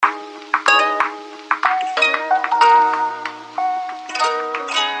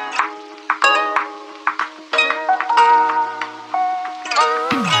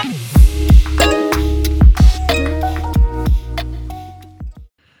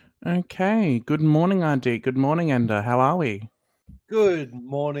Okay, good morning, Ardeet. Good morning, Enda. How are we? Good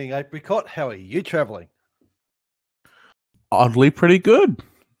morning, Apricot. How are you travelling? Oddly pretty good.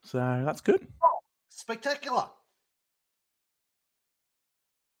 So that's good. Spectacular.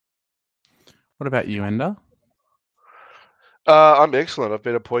 What about you, Enda? I'm excellent. I've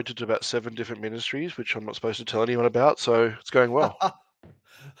been appointed to about 7 different ministries, which I'm not supposed to tell anyone about, so it's going well.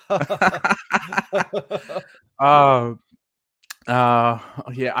 Oh,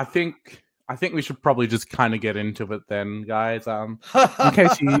 yeah. I think we should probably just kind of get into it then, guys. In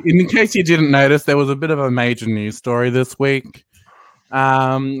case you didn't notice, there was a bit of a major news story this week.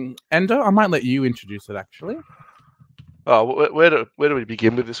 Enda, I might let you introduce it actually. Oh, where do we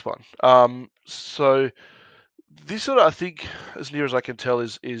begin with this one? So this sort of, I think, as near as I can tell,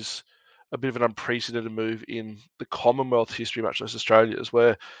 is a bit of an unprecedented move in the Commonwealth history, much less Australia's,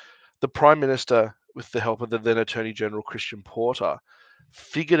 where the Prime Minister, with the help of the then Attorney General Christian Porter,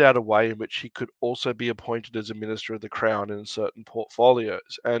 figured out a way in which he could also be appointed as a Minister of the Crown in certain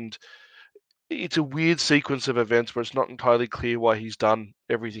portfolios. And it's a weird sequence of events where it's not entirely clear why he's done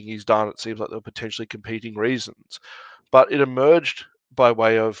everything he's done. It seems like there were potentially competing reasons. But it emerged by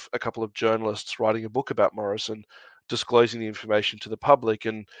way of a couple of journalists writing a book about Morrison, disclosing the information to the public.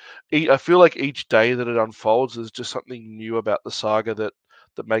 And I feel like each day that it unfolds, there's just something new about the saga that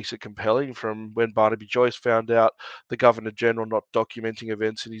makes it compelling. From when Barnaby Joyce found out, the Governor General not documenting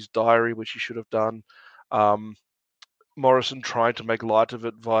events in his diary, which he should have done. Morrison trying to make light of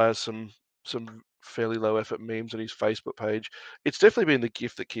it via some fairly low effort memes on his Facebook page. It's definitely been the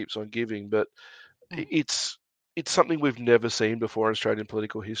gift that keeps on giving, but it's something we've never seen before in Australian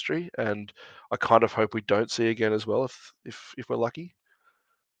political history, and I kind of hope we don't see again as well if we're lucky.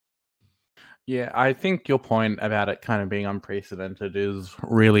 Yeah, I think your point about it kind of being unprecedented is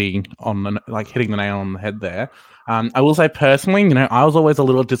really hitting the nail on the head there. I will say personally, I was always a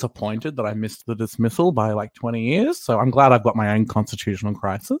little disappointed that I missed the dismissal by like 20 years. So I'm glad I've got my own constitutional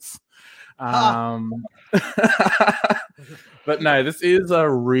crisis. But no, this is a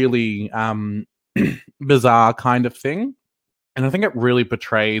really bizarre kind of thing. And I think it really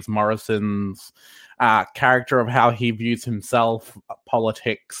portrays Morrison's character of how he views himself,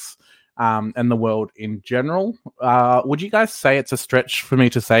 politics, and the world in general. Would you guys say it's a stretch for me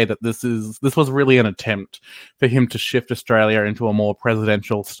to say that this was really an attempt for him to shift Australia into a more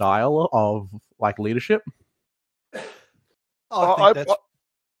presidential style of like leadership? I think that's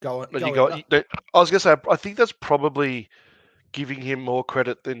I was going to say, I think that's probably giving him more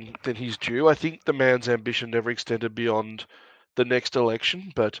credit than he's due. I think the man's ambition never extended beyond the next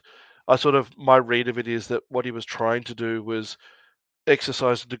election, but my read of it is that what he was trying to do was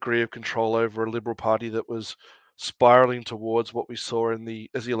exercise a degree of control over a Liberal Party that was spiraling towards what we saw as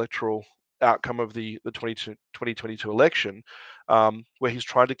the electoral outcome of the 2022 election, where he's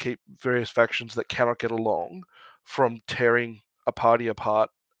trying to keep various factions that cannot get along from tearing a party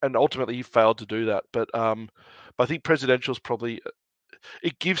apart, and ultimately he failed to do that. But I think presidential is probably,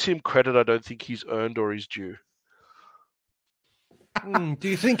 it gives him credit I don't think he's earned or is due. Do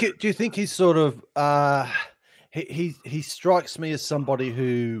you think he's sort of he strikes me as somebody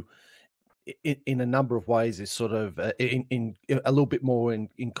who in a number of ways is sort of in a little bit more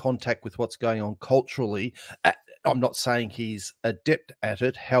in contact with what's going on culturally. I'm not saying he's adept at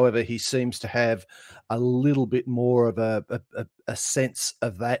it. However, he seems to have a little bit more of a sense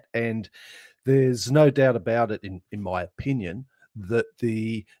of that. And there's no doubt about it, in my opinion, that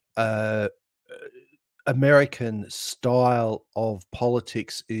the American style of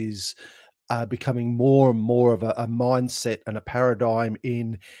politics is becoming more and more of a mindset and a paradigm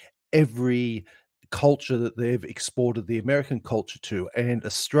in every culture that they've exported the American culture to. And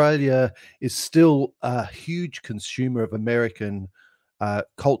Australia is still a huge consumer of American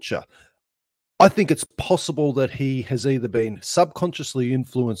culture. I think it's possible that he has either been subconsciously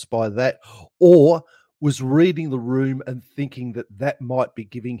influenced by that or was reading the room and thinking that that might be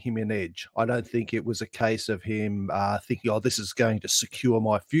giving him an edge. I don't think it was a case of him thinking, oh, this is going to secure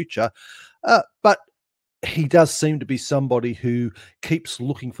my future. But he does seem to be somebody who keeps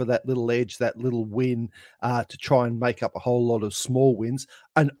looking for that little edge, that little win to try and make up a whole lot of small wins.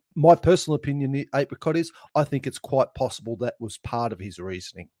 And my personal opinion, Apricot, is I think it's quite possible that was part of his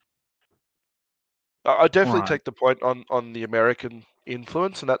reasoning. I definitely Right. take the point on the American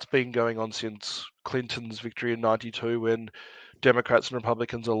influence, and that's been going on since Clinton's victory in '92, when Democrats and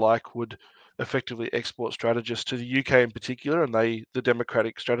Republicans alike would effectively export strategists to the UK in particular, and the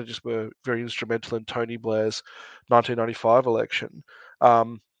Democratic strategists were very instrumental in Tony Blair's 1995 election.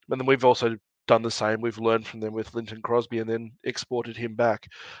 And then we've also done the same. We've learned from them with Linton Crosby and then exported him back.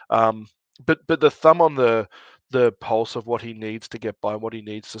 But the thumb on the the pulse of what he needs to get by and what he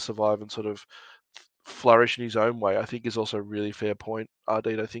needs to survive and sort of flourish in his own way, I think is also a really fair point,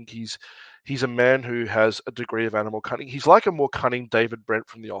 Ardeet. I think he's a man who has a degree of animal cunning. He's like a more cunning David Brent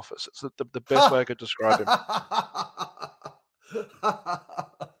from The Office. It's the best way I could describe him.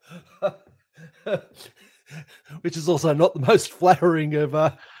 Which is also not the most flattering of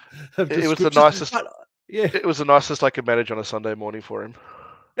it was the nicest. But, yeah, it was the nicest I could manage on a Sunday morning for him.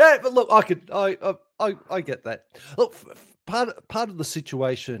 Yeah, but look, I get that. Look, part of the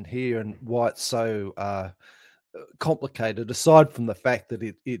situation here and why it's so complicated, aside from the fact that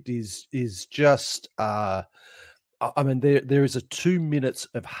it is just, I mean, there is a 2 minutes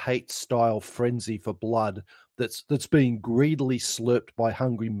of hate style frenzy for blood that's being greedily slurped by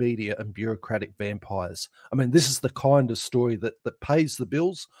hungry media and bureaucratic vampires. I mean, this is the kind of story that pays the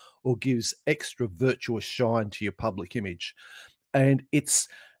bills or gives extra virtuous shine to your public image. And it's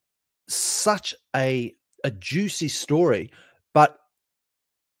such a juicy story, but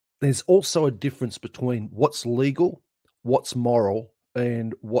there's also a difference between what's legal, what's moral,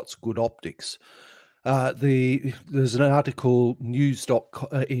 and what's good optics. There's an article in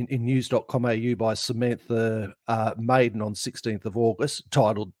news.com.au by Samantha Maiden on 16th of August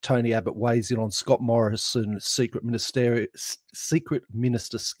titled "Tony Abbott Weighs In on Scott Morrison's Secret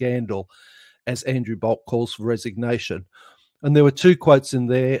Minister Scandal as Andrew Bolt Calls for Resignation." And there were 2 quotes in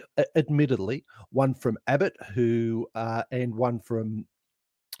there, admittedly, one from Abbott, who and one from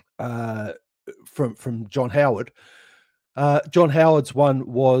John Howard. John Howard's one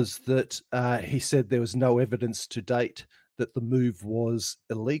was that he said there was no evidence to date that the move was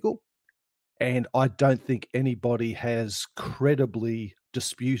illegal, and I don't think anybody has credibly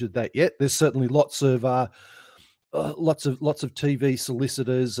disputed that yet. There's certainly lots of TV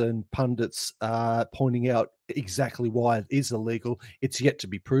solicitors and pundits pointing out exactly why it is illegal. It's yet to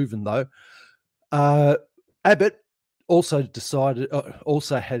be proven, though. Abbott also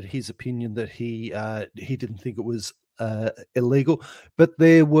had his opinion that he didn't think it was illegal, but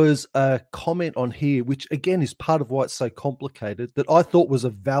there was a comment on here, which again is part of why it's so complicated, that I thought was a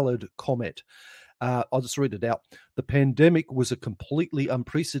valid comment. I'll just read it out. The pandemic was a completely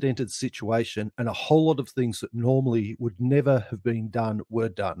unprecedented situation, and a whole lot of things that normally would never have been done were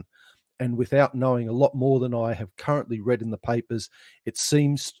done. And without knowing a lot more than I have currently read in the papers, it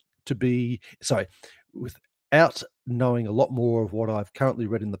seems to be, without knowing a lot more of what I've currently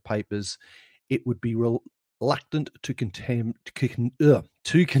read in the papers, it would be reluctant to condemn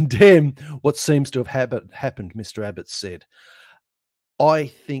what seems to have happened, Mr. Abbott said. I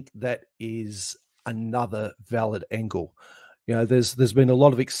think that is another valid angle. You know, there's been a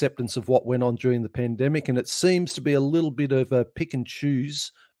lot of acceptance of what went on during the pandemic, and it seems to be a little bit of a pick and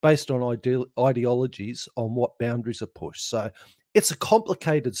choose based on ideologies on what boundaries are pushed. So it's a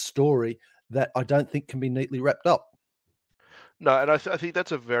complicated story that I don't think can be neatly wrapped up. No, and I think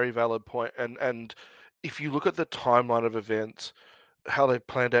that's a very valid point. And if you look at the timeline of events, how they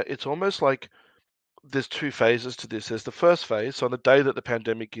planned out, it's almost like there's 2 phases to this. There's the first phase. So on the day that the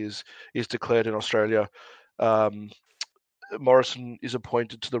pandemic is declared in Australia, Morrison is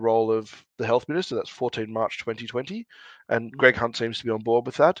appointed to the role of the health minister. That's 14 March 2020, and Greg Hunt seems to be on board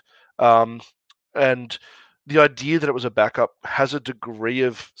with that. And the idea that it was a backup has a degree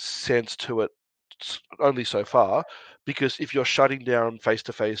of sense to it, only so far, because if you're shutting down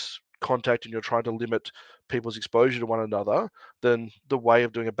face-to-face contact and you're trying to limit people's exposure to one another, then the way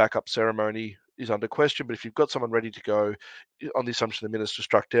of doing a backup ceremony is under question. But if you've got someone ready to go, on the assumption the minister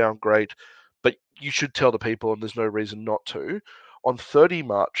struck down, great. But you should tell the people, and there's no reason not to. On 30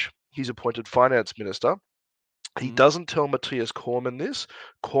 March, he's appointed finance minister. He doesn't tell Matthias Cormann this.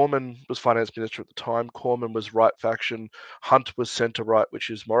 Cormann was finance minister at the time. Cormann was right faction. Hunt was centre-right, which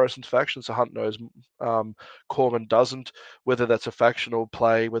is Morrison's faction. So Hunt knows, Cormann doesn't. Whether that's a factional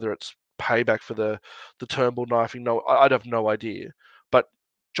play, whether it's payback for the Turnbull knifing, no, I'd have no idea. But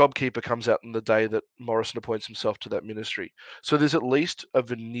JobKeeper comes out on the day that Morrison appoints himself to that ministry. So there's at least a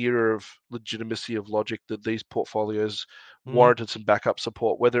veneer of legitimacy of logic that these portfolios warranted some backup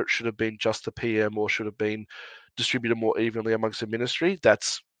support, whether it should have been just the PM or should have been distributed more evenly amongst the ministry.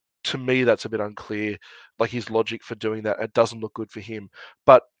 To me, that's a bit unclear, like his logic for doing that. It doesn't look good for him.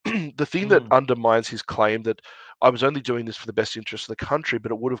 But the thing that undermines his claim that I was only doing this for the best interest of the country,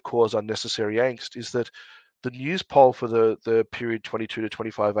 but it would have caused unnecessary angst, is that the news poll for the period 22 to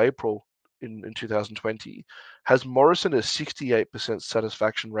 25 April in 2020 has Morrison a 68%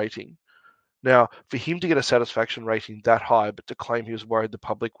 satisfaction rating. Now, for him to get a satisfaction rating that high, but to claim he was worried the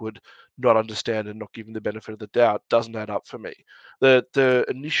public would not understand and not give him the benefit of the doubt, doesn't add up for me. The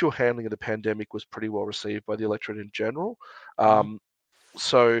initial handling of the pandemic was pretty well received by the electorate in general.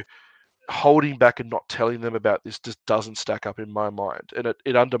 So holding back and not telling them about this just doesn't stack up in my mind, and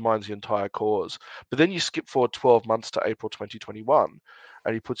it undermines the entire cause. But then you skip forward 12 months to April 2021,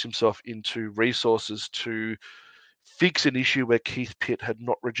 and he puts himself into resources to fix an issue where Keith Pitt had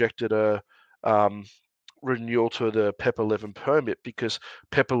not rejected a renewal to the PEP 11 permit because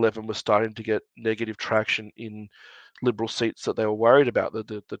PEP 11 was starting to get negative traction in Liberal seats that they were worried about,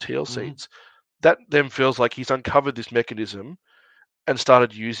 the teal seats. That then feels like he's uncovered this mechanism and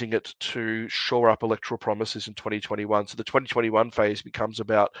started using it to shore up electoral promises in 2021. So the 2021 phase becomes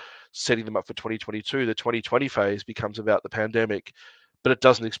about setting them up for 2022. The 2020 phase becomes about the pandemic, but it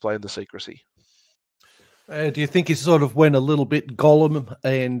doesn't explain the secrecy. Do you think he sort of went a little bit Gollum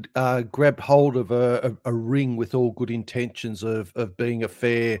and grabbed hold of a ring with all good intentions of being a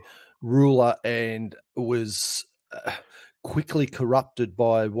fair ruler and was quickly corrupted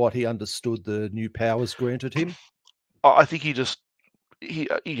by what he understood the new powers granted him? I think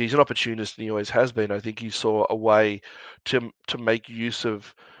he's an opportunist, and he always has been. I think he saw a way to make use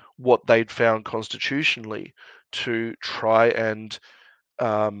of what they'd found constitutionally to try and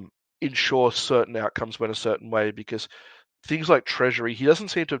ensure certain outcomes went a certain way, because things like Treasury, he doesn't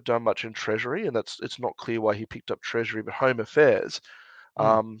seem to have done much in Treasury, and it's not clear why he picked up Treasury, but Home Affairs,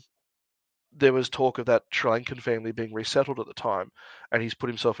 there was talk of that Sri Lankan family being resettled at the time, and he's put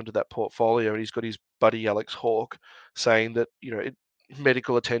himself into that portfolio, and he's got his buddy Alex Hawke saying that,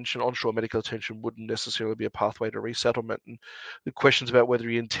 medical attention, onshore medical attention wouldn't necessarily be a pathway to resettlement, and the questions about whether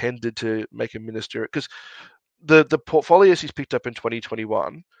he intended to make a ministerial, because the portfolios he's picked up in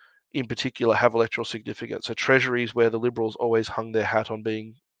 2021 in particular have electoral significance. So Treasury is where the Liberals always hung their hat on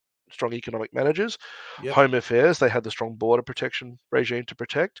being strong economic managers. Yep. Home Affairs, they had the strong border protection regime to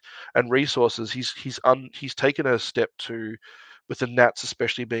protect, and resources. He's taken a step to, with the Nats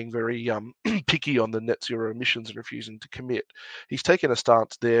especially being very picky on the net zero emissions and refusing to commit. He's taken a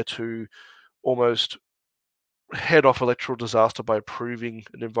stance there to almost head off electoral disaster by approving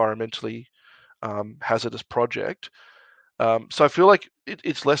an environmentally hazardous project. So I feel like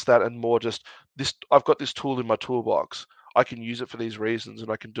it's less that and more just this. I've got this tool in my toolbox. I can use it for these reasons,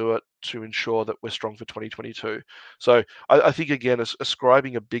 and I can do it to ensure that we're strong for 2022. So I think, again,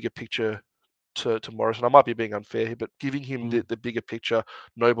 ascribing a bigger picture to Morrison, I might be being unfair here, but giving him the bigger picture,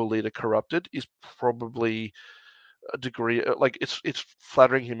 noble leader corrupted, is probably a degree, like it's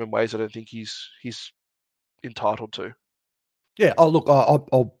flattering him in ways I don't think he's entitled to. Yeah. Oh, look,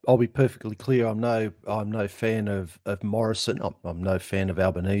 I'll be perfectly clear. I'm no fan of Morrison. I'm no fan of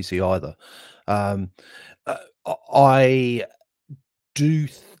Albanese either. I do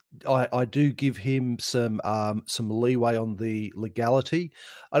I do give him some leeway on the legality.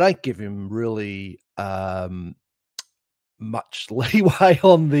 I don't give him really much leeway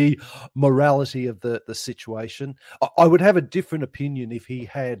on the morality of the situation. I would have a different opinion if it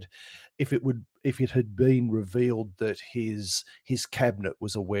had been revealed that his cabinet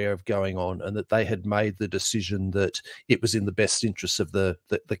was aware of going on and that they had made the decision that it was in the best interests of the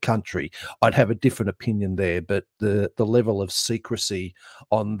country. I'd have a different opinion there, but the level of secrecy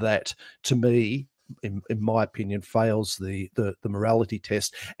on that, to me, in my opinion, fails the morality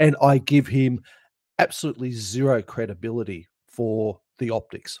test, and I give him absolutely zero credibility for the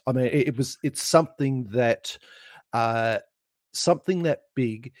optics. I mean, it's something that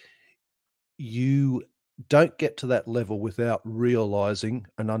big. You don't get to that level without realizing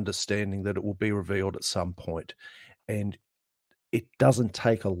and understanding that it will be revealed at some point. And it doesn't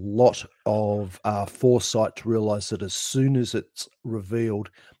take a lot of foresight to realize that as soon as it's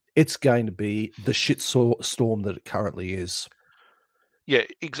revealed, it's going to be the storm that it currently is. Yeah,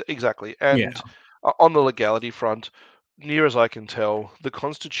 exactly. And on the legality front, near as I can tell, the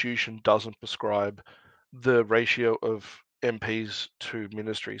Constitution doesn't prescribe the ratio of MPs to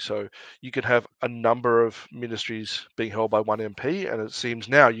ministry. So you could have a number of ministries being held by one MP, and it seems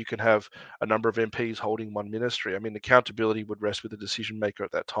now you can have a number of MPs holding one ministry. I mean, accountability would rest with the decision maker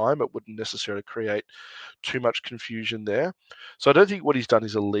at that time. It wouldn't necessarily create too much confusion there. So I don't think what he's done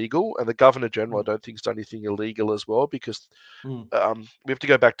is illegal, and the Governor General I don't think has done anything illegal as well, because we have to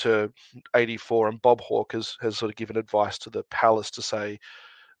go back to 84, and Bob Hawke has sort of given advice to the palace to say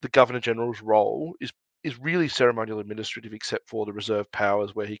the Governor General's role is really ceremonial administrative, except for the reserved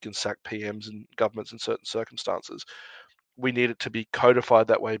powers where he can sack PMs and governments in certain circumstances. We need it to be codified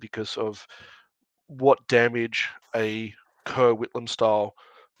that way because of what damage a Kerr Whitlam style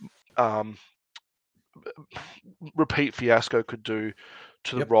repeat fiasco could do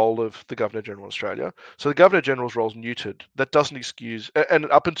to the role of the Governor General of Australia. So the Governor General's role is neutered. That doesn't excuse, and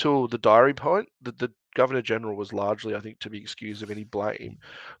up until the diary point, the Governor General was largely, I think, to be excused of any blame.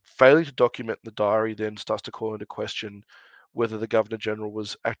 Failing to document the diary then starts to call into question whether the Governor-General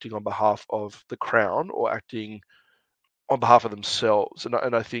was acting on behalf of the Crown or acting on behalf of themselves.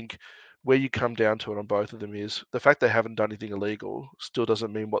 And I think where you come down to it on both of them is the fact they haven't done anything illegal still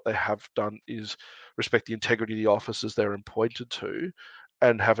doesn't mean what they have done is respect the integrity of the officers they're appointed to,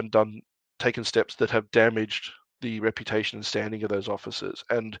 and haven't taken steps that have damaged the reputation and standing of those officers.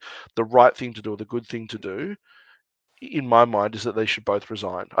 And the right thing to do, or the good thing to do, in my mind, is that they should both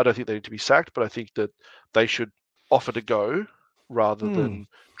resign. I don't think they need to be sacked, but I think that they should offer to go rather than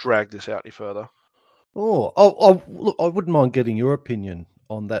drag this out any further. Look, I wouldn't mind getting your opinion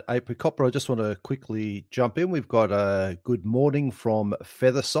on that, Apricot, but I just want to quickly jump in. We've got a good morning from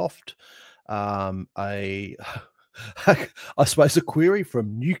Feathersoft. I suppose a query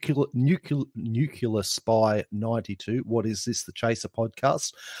from Nuclear Spy 92. What is this, the Chaser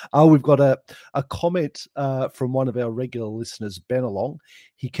podcast? We've got a comment from one of our regular listeners, Ben Along.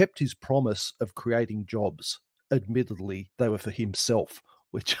 He kept his promise of creating jobs. Admittedly, they were for himself,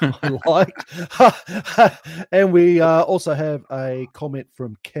 which I liked. And we also have a comment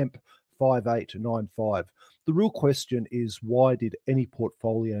from Kemp5895. The real question is, why did any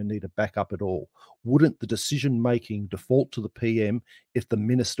portfolio need a backup at all? Wouldn't the decision-making default to the PM if the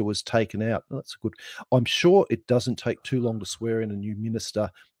minister was taken out? Oh, that's good. I'm sure it doesn't take too long to swear in a new minister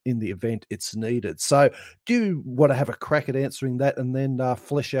in the event it's needed. So do you want to have a crack at answering that and then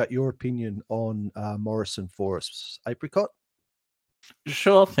flesh out your opinion on Morrison for us, Apricot?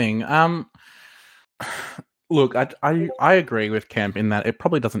 Sure thing. Look, I agree with Kemp in that it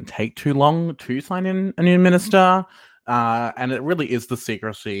probably doesn't take too long to sign in a new minister, and it really is the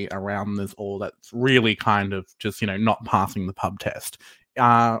secrecy around this all that's really kind of just, not passing the pub test.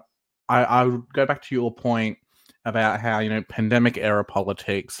 I would go back to your point about how, pandemic era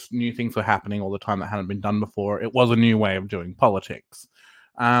politics, new things were happening all the time that hadn't been done before. It was a new way of doing politics.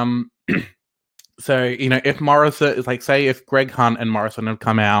 So, if Morrison is say if Greg Hunt and Morrison have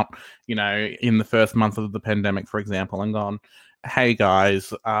come out, in the first month of the pandemic, for example, and gone, hey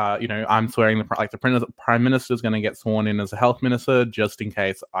guys, I'm swearing the Prime Minister is going to get sworn in as a health minister just in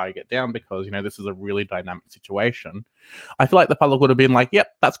case I get down because, this is a really dynamic situation. I feel like the public would have been like, yep,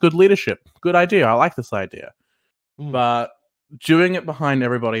 that's good leadership. Good idea. I like this idea. But doing it behind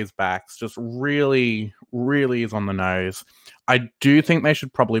everybody's backs just really, really is on the nose. I do think they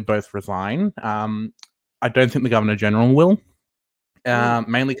should probably both resign. I don't think the Governor-General will,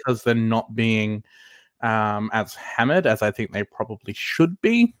 mainly because they're not being as hammered as I think they probably should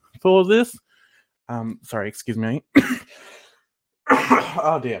be for this. Sorry, excuse me.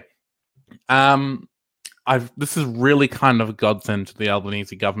 Oh, dear. This is really kind of a godsend to the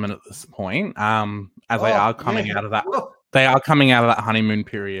Albanese government at this point, as they are coming out of that. They are coming out of that honeymoon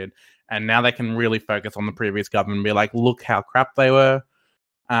period, and now they can really focus on the previous government and be like, look how crap they were,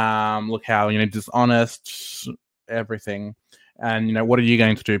 look how dishonest, everything, and what are you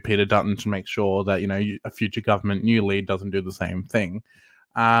going to do, Peter Dutton, to make sure that a future government, new lead, doesn't do the same thing.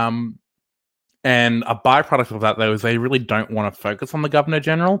 And a byproduct of that, though, is they really don't want to focus on the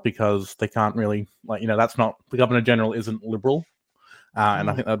Governor-General because they can't really, that's not, the Governor-General isn't Liberal. And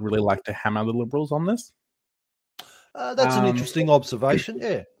I think they'd really like to hammer the Liberals on this. That's an interesting observation,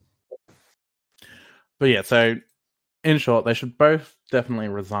 yeah. But yeah, so in short, they should both definitely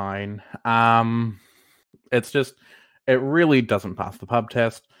resign. It's just, it really doesn't pass the pub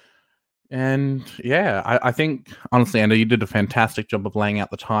test. And yeah, I think, honestly, Andy, you did a fantastic job of laying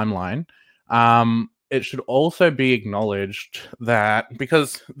out the timeline. It should also be acknowledged that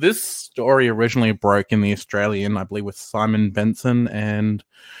because this story originally broke in the Australian, I believe, with Simon Benson and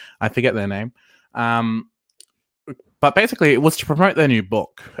I forget their name. But basically, it was to promote their new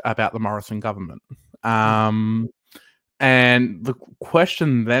book about the Morrison government. And the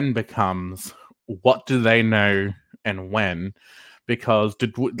question then becomes, what do they know and when? Because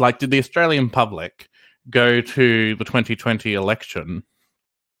did the Australian public go to the 2020 election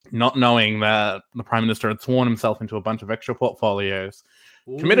not knowing that the Prime Minister had sworn himself into a bunch of extra portfolios,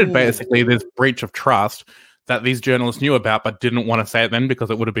 committed basically this breach of trust that these journalists knew about but didn't want to say it then because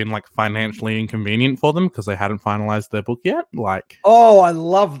it would have been financially inconvenient for them because they hadn't finalized their book yet? Oh, I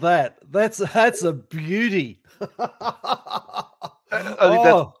love that. That's a beauty.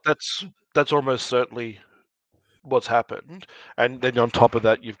 I think that's almost certainly what's happened. And then on top of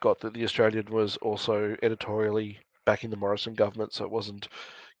that, you've got that the Australian was also editorially backing the Morrison government, so it wasn't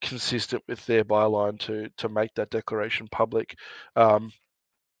consistent with their byline to make that declaration public. And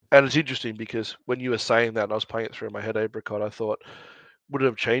it's interesting because when you were saying that, and I was playing it through in my head, Apricot, I thought, would it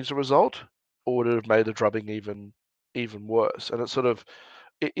have changed the result, or would it have made the drubbing even worse? And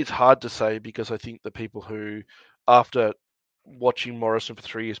it's hard to say because I think the people who, after watching Morrison for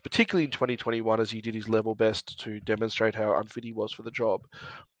 3 years, particularly in 2021, as he did his level best to demonstrate how unfit he was for the job.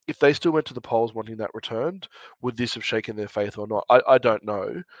 If they still went to the polls wanting that returned, would this have shaken their faith or not? I don't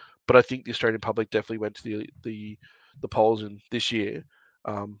know, but I think the Australian public definitely went to the polls in this year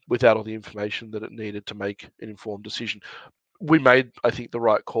without all the information that it needed to make an informed decision. We made, I think, the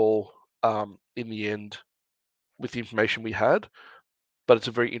right call in the end with the information we had, but it's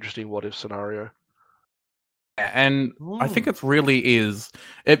a very interesting what-if scenario. And I think it really is.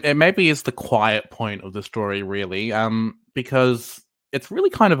 It maybe is the quiet point of the story, really, because it's really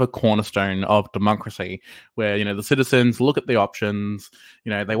kind of a cornerstone of democracy, where the citizens look at the options,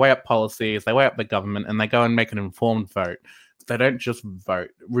 they weigh up policies, they weigh up the government, and they go and make an informed vote. They don't just vote.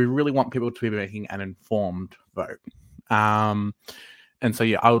 We really want people to be making an informed vote. And so,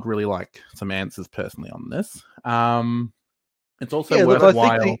 I would really like some answers personally on this. It's also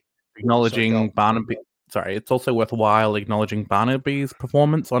worthwhile acknowledging Barnaby. Sorry, it's also worthwhile acknowledging Barnaby's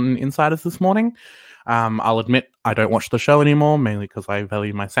performance on Insiders this morning. I'll admit I don't watch the show anymore, mainly because I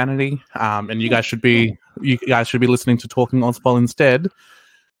value my sanity. And you guys should be listening to Talking Auspol instead.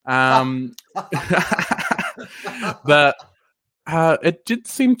 But it did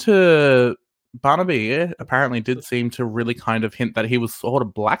seem to Barnaby apparently did seem to really kind of hint that he was sort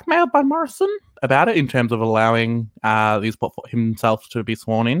of blackmailed by Morrison about it in terms of allowing himself to be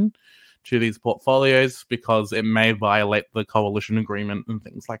sworn in to these portfolios because it may violate the coalition agreement and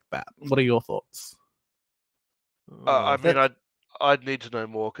things like that. What are your thoughts? I mean, I'd need to know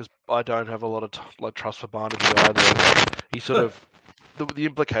more because I don't have a lot of trust for Barnaby either. He sort of the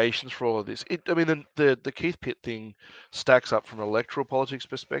implications for all of this. The Keith Pitt thing stacks up from an electoral politics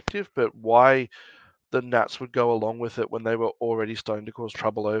perspective, but why the Nats would go along with it when they were already starting to cause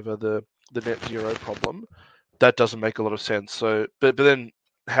trouble over the net zero problem, that doesn't make a lot of sense. So, but then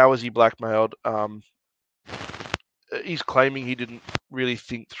how is he blackmailed? He's claiming he didn't really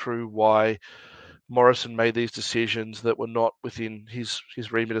think through why Morrison made these decisions that were not within his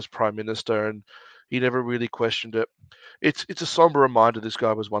remit as Prime Minister, and he never really questioned it. It's a somber reminder this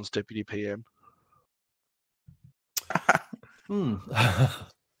guy was once Deputy PM.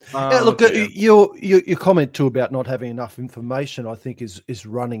 Your comment too about not having enough information, I think, is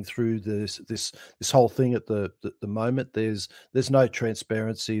running through this whole thing at the moment. There's no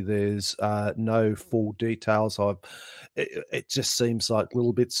transparency. There's no full details. It just seems like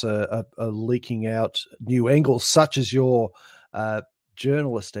little bits are leaking out new angles, such as your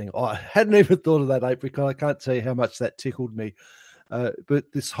journalisting. I hadn't even thought of that, Apricot. I can't tell you how much that tickled me.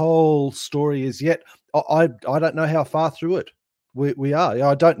 But this whole story is yet. I don't know how far through it we are.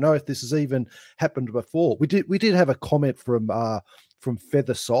 I don't know if this has even happened before. We did have a comment from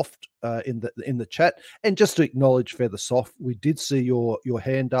Feathersoft in the chat, and just to acknowledge Feathersoft, we did see your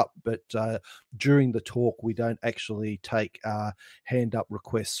hand up, but during the talk we don't actually take hand up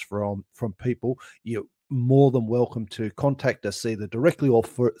requests from people. You're more than welcome to contact us either directly or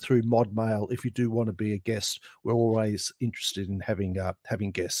through Mod Mail if you do want to be a guest. We're always interested in having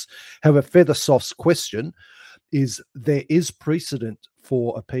guests. However, Feathersoft's question is: there is precedent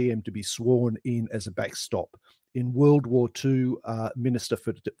for a PM to be sworn in as a backstop in World War II, Minister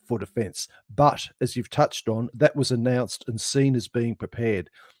for Defence. But as you've touched on, that was announced and seen as being prepared.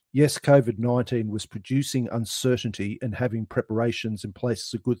 Yes, COVID-19 was producing uncertainty, and having preparations in place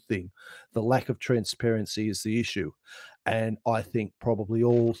is a good thing. The lack of transparency is the issue. And I think probably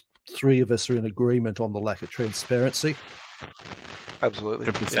all three of us are in agreement on the lack of transparency. Absolutely.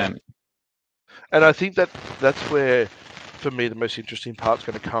 100%. Yeah. And I think that's where, for me, the most interesting part's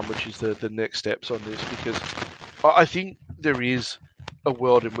going to come, which is the next steps on this, because I think there is a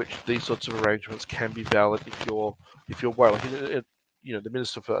world in which these sorts of arrangements can be valid if you're worried. Like, the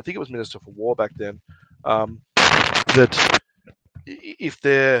Minister for, I think it was Minister for War back then, that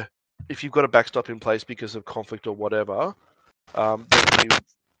if you've got a backstop in place because of conflict or whatever, then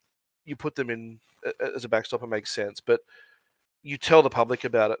you put them in as a backstop. It makes sense, but you tell the public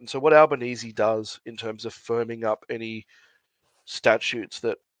about it. And so what Albanese does in terms of firming up any statutes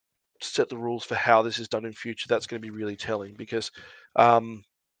that set the rules for how this is done in future, that's going to be really telling, because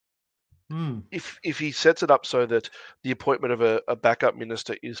if he sets it up so that the appointment of a backup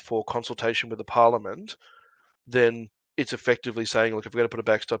minister is for consultation with the Parliament, then it's effectively saying, look, if we're going to put a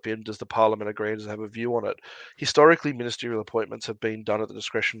backstop in, does the Parliament agree? Does it have a view on it? Historically, ministerial appointments have been done at the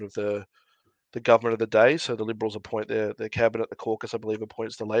discretion of the government of the day. So the Liberals appoint their cabinet, the caucus, I believe,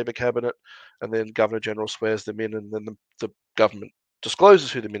 appoints the Labor cabinet, and then Governor General swears them in, and then the government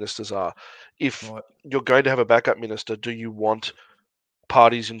discloses who the ministers are. If you're going to have a backup minister, do you want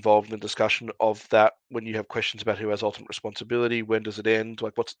parties involved in the discussion of that when you have questions about who has ultimate responsibility, when does it end,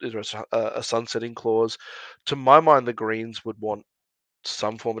 like is there a sunsetting clause? To my mind, the Greens would want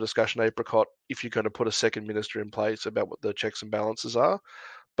some form of discussion, Apricot, if you're going to put a second minister in place about what the checks and balances are.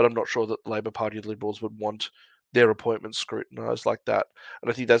 But I'm not sure that the Labor Party and Liberals would want their appointments scrutinised like that. And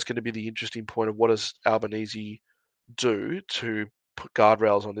I think that's going to be the interesting point of what does Albanese do to put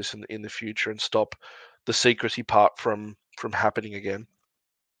guardrails on this in the future and stop the secrecy part from happening again.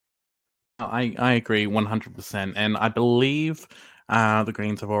 I agree 100%. And I believe the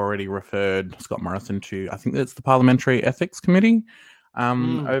Greens have already referred Scott Morrison to, I think it's the Parliamentary Ethics Committee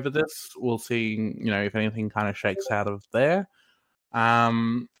over this. We'll see, if anything kind of shakes out of there.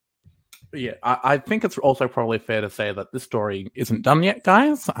 Yeah, I think it's also probably fair to say that this story isn't done yet,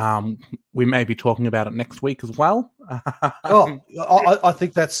 guys. We may be talking about it next week as well. I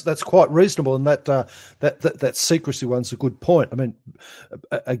think that's quite reasonable, and that secrecy one's a good point. I mean,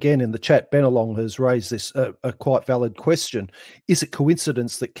 again, in the chat, Benelong has raised this a quite valid question. Is it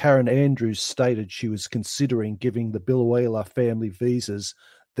coincidence that Karen Andrews stated she was considering giving the Biloela family visas?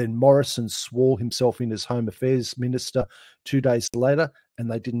 Then Morrison swore himself in as Home Affairs Minister 2 days later,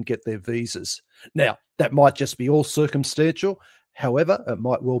 and they didn't get their visas. Now, that might just be all circumstantial. However, it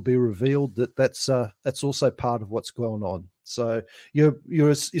might well be revealed that that's also part of what's going on. So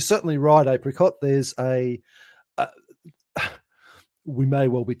you're certainly right, Apricot. There's we may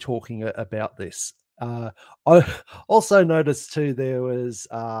well be talking about this. I also noticed too there was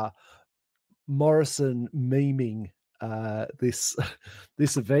Morrison memeing this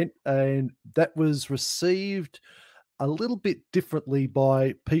event, and that was received a little bit differently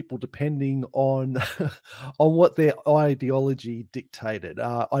by people depending on on what their ideology dictated.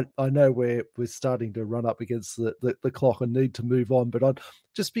 I know we're starting to run up against the clock and need to move on, but I'd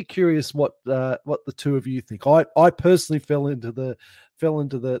just be curious what the two of you think. I personally fell into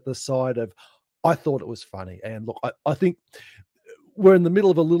the side of, I thought it was funny, and look, I think we're in the middle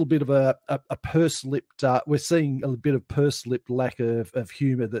of a little bit of a purse-lipped. We're seeing a bit of purse-lipped lack of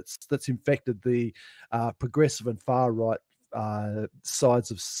humour that's infected the progressive and far-right sides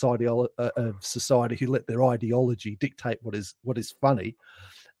of society who let their ideology dictate what is funny.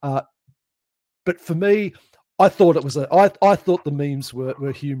 But for me, I thought it was I thought the memes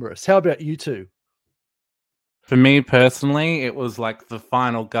were humorous. How about you two? For me personally, it was like the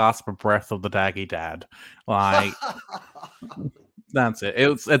final gasp of breath of the Daggy Dad. Like. That's it.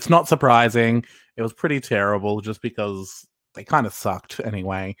 It's not surprising. It was pretty terrible just because they kind of sucked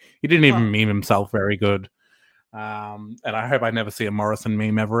anyway. He didn't even meme himself very good. And I hope I never see a Morrison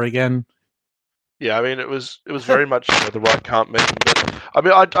meme ever again. Yeah, I mean, it was very much the right can't meme. But I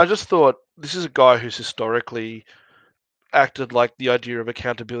mean, I just thought this is a guy who's historically acted like the idea of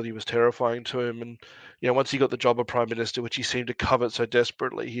accountability was terrifying to him. And, once he got the job of Prime Minister, which he seemed to covet so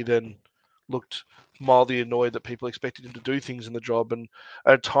desperately, he then looked mildly annoyed that people expected him to do things in the job, and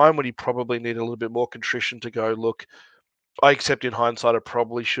at a time when he probably needed a little bit more contrition to go, look, I accept in hindsight I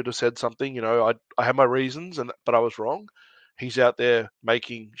probably should have said something, I had my reasons, but I was wrong. He's out there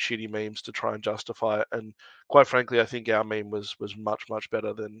making shitty memes to try and justify it, and quite frankly, I think our meme was much, much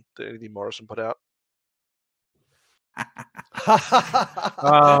better than anything Morrison put out.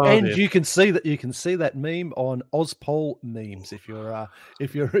 And you can see that meme on Auspol memes if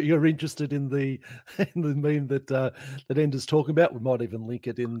you're interested in the meme that Ender's talking about. We might even link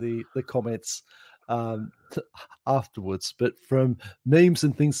it in the comments afterwards. But from memes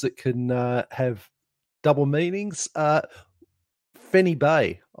and things that can have double meanings, Fannie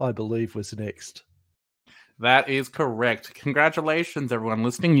Bay, I believe, was next. That is correct. Congratulations, everyone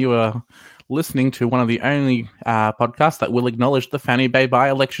listening. You are listening to one of the only podcasts that will acknowledge the Fannie Bay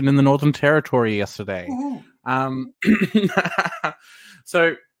by-election in the Northern Territory yesterday.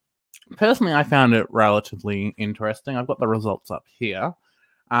 So, personally, I found it relatively interesting. I've got the results up here.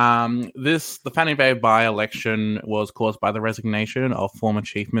 The Fannie Bay by-election was caused by the resignation of former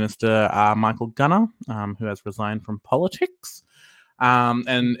Chief Minister Michael Gunner, who has resigned from politics.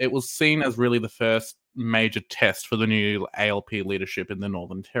 And it was seen as really the first major test for the new ALP leadership in the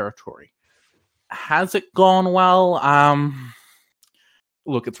Northern Territory. Has it gone well?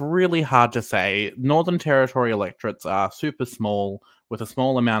 Look, it's really hard to say. Northern Territory electorates are super small with a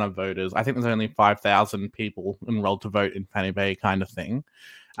small amount of voters. I think there's only 5,000 people enrolled to vote in Fannie Bay, kind of thing.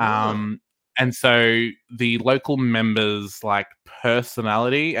 And so the local members'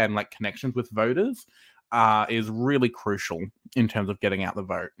 personality and connections with voters is really crucial in terms of getting out the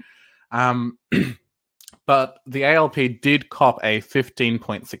vote. But the ALP did cop a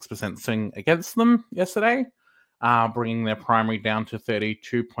 15.6% swing against them yesterday, bringing their primary down to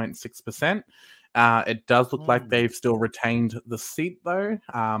 32.6%. It does look like they've still retained the seat, though,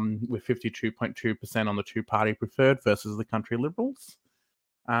 with 52.2% on the two-party preferred versus the country Liberals.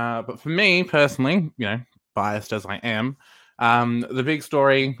 But for me, personally, biased as I am, the big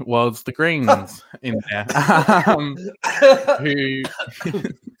story was the Greens in there. Who...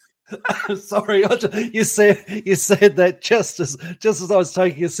 Sorry, you said that just as I was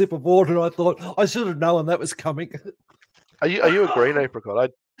taking a sip of water, and I thought I should have known that was coming. Are you a green,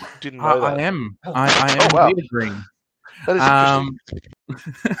 Apricot? I didn't know that. I am. I am wow. indeed a green. That is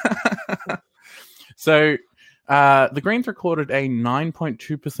interesting. So the Greens recorded a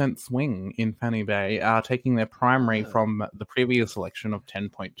 9.2% swing in Fannie Bay, taking their primary from the previous election of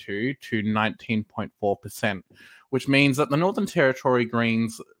 10.2 to 19.4%, which means that the Northern Territory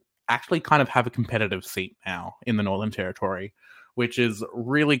Greens actually kind of have a competitive seat now in the Northern Territory, which is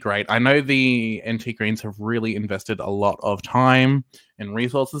really great. I know the NT Greens have really invested a lot of time and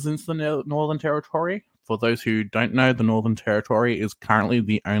resources into the Northern Territory. For those who don't know, the Northern Territory is currently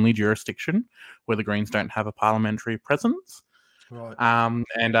the only jurisdiction where the Greens don't have a parliamentary presence. Right.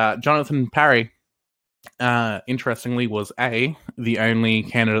 And Jonathan Parry, interestingly, was the only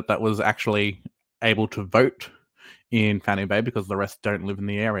candidate that was actually able to vote in Fannie Bay because the rest don't live in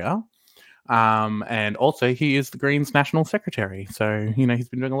the area. And also he is the Greens National Secretary. So, he's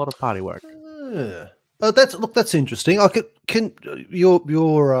been doing a lot of party work. That's interesting. I can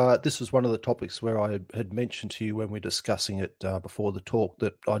your this was one of the topics where I had mentioned to you when we were discussing it before the talk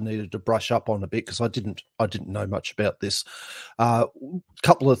that I needed to brush up on a bit because I didn't know much about this.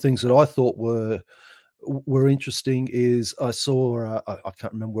 Couple of things that I thought were interesting is I saw I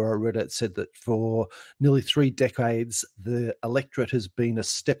can't remember where I read it. It said that for nearly 3 decades the electorate has been a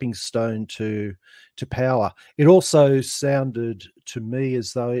stepping stone to power. It also sounded to me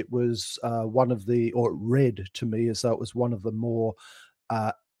as though it was it read to me as though it was one of the more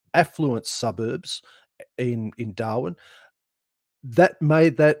affluent suburbs in Darwin. That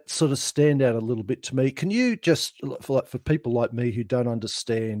made that sort of stand out a little bit to me. Can you just, for people like me who don't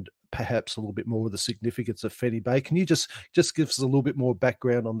understand perhaps a little bit more of the significance of Fannie Bay, can you just give us a little bit more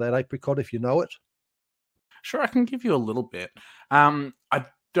background on that, Apricot, if you know it? Sure, I can give you a little bit. I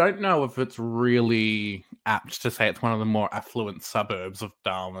don't know if it's really apt to say it's one of the more affluent suburbs of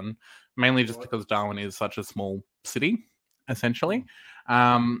Darwin, mainly just because Darwin is such a small city, essentially.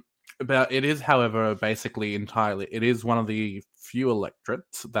 But it is, however, basically it is one of the few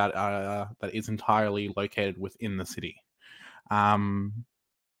electorates that is entirely located within the city. And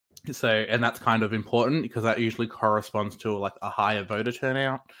that's kind of important because that usually corresponds to a higher voter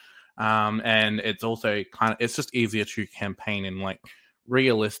turnout. And it's also it's just easier to campaign in.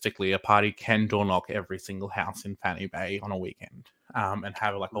 Realistically, a party can door knock every single house in Fannie Bay on a weekend and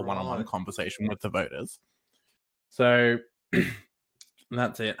have a one-on-one conversation with the voters. So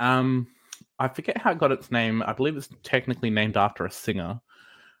that's it. I forget how it got its name. I believe it's technically named after a singer.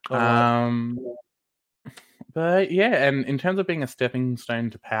 But yeah, and in terms of being a stepping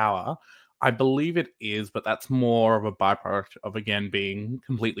stone to power, I believe it is, but that's more of a byproduct of, again, being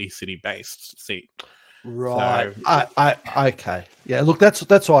completely city-based seat. Right. So, okay. Yeah. Look, that's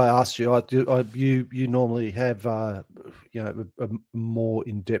why I asked you. You normally have a more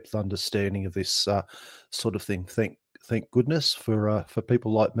in-depth understanding of this sort of thing. Thank goodness for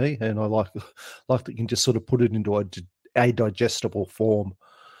people like me, and I like that you can just sort of put it into a digestible form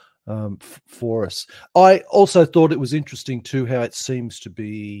for us. I also thought it was interesting too how it seems to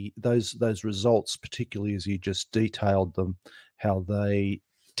be those results, particularly as you just detailed them, how they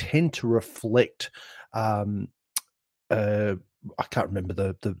tend to reflect. I can't remember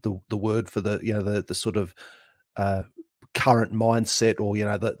the word for the sort of current mindset, or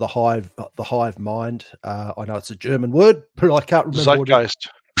the hive mind. I know it's a German word, but I can't remember. Zeitgeist.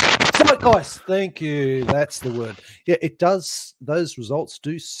 Zeitgeist, thank you. That's the word. Yeah, it does. Those results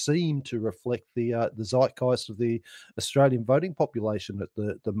do seem to reflect the zeitgeist of the Australian voting population at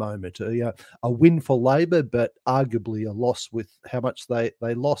the moment. A win for Labor, but arguably a loss with how much they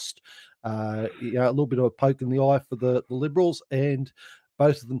lost. A little bit of a poke in the eye for the Liberals, and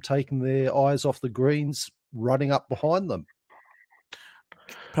both of them taking their eyes off the Greens, running up behind them.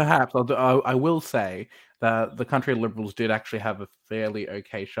 Perhaps. I will say that the country Liberals did actually have a fairly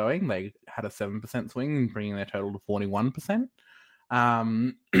okay showing. They had a 7% swing, bringing their total to 41%.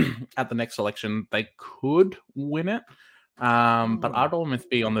 At the next election, they could win it. But I'd almost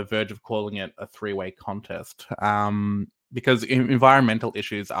be on the verge of calling it a three-way contest. Because environmental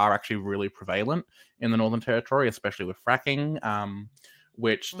issues are actually really prevalent in the Northern Territory, especially with fracking,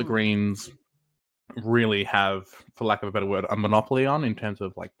 which the Greens really have, for lack of a better word, a monopoly on in terms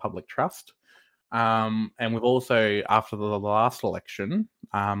of public trust. And we've also, after the last election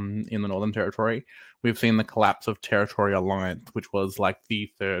in the Northern Territory, we've seen the collapse of Territory Alliance, which was like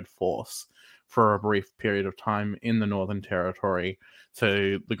the third force for a brief period of time in the Northern Territory.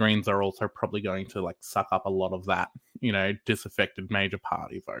 So the Greens are also probably going to like suck up a lot of that, disaffected major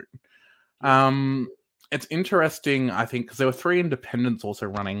party vote. It's interesting, I think, because there were 3 independents also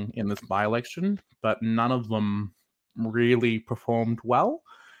running in this by-election, but none of them really performed well,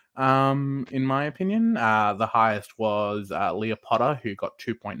 in my opinion. The highest was Leah Potter, who got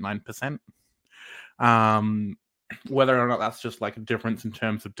 2.9%. Whether or not that's just like a difference in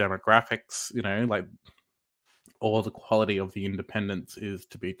terms of demographics, or the quality of the independents is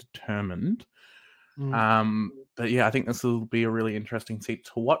to be determined. But yeah, I think this will be a really interesting seat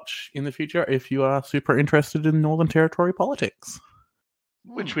to watch in the future if you are super interested in Northern Territory politics.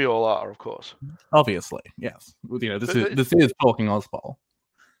 Which we all are, of course. Obviously, yes. This is Talking Auspol.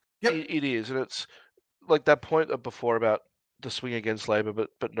 Yep. It is, and it's like that point before about the swing against Labor,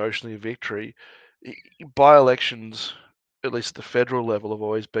 but notionally a victory. By-elections, at least at the federal level, have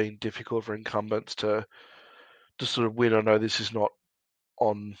always been difficult for incumbents to sort of win. I know this is not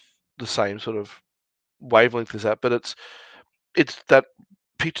on the same sort of wavelength as that, but it's that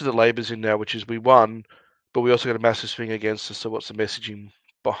picture that Labor's in now, which is we won, but we also got a massive swing against us. So what's the messaging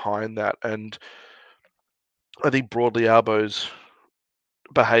behind that? And I think broadly Albo's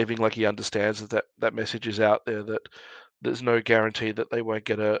behaving like he understands that message is out there, that there's no guarantee that they won't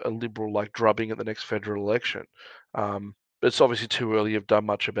get a Liberal like drubbing at the next federal election. But it's obviously too early. You've done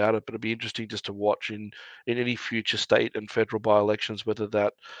much about it, but it'd be interesting just to watch in any future state and federal by-elections whether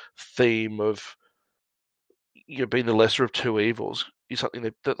that theme of being the lesser of two evils is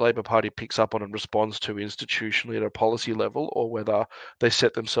something that Labor Party picks up on and responds to institutionally at a policy level, or whether they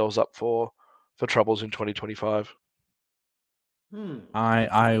set themselves up for troubles in 2025.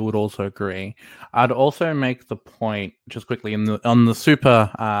 I would also agree. I'd also make the point, just quickly, on the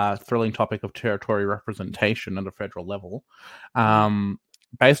super thrilling topic of territory representation at a federal level.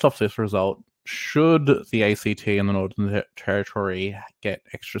 Based off this result, should the ACT and the Northern Territory get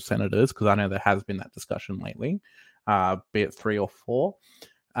extra senators? Because I know there has been that discussion lately, be it 3 or 4.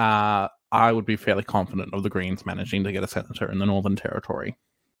 I would be fairly confident of the Greens managing to get a senator in the Northern Territory.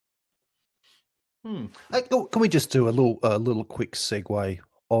 Can we just do a little quick segue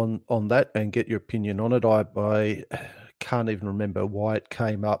on that and get your opinion on it? I can't even remember why it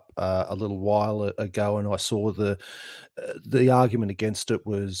came up a little while ago, and I saw the argument against it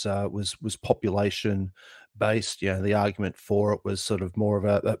was population based. The argument for it was sort of more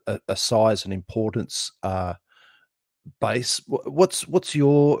of a size and importance base. What's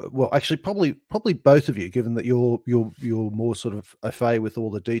your, well, actually probably both of you, given that you're more sort of au fait with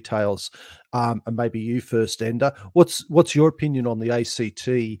all the details, and maybe you first, Ender. What's your opinion on the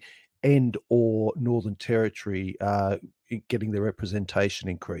ACT and or Northern Territory getting their representation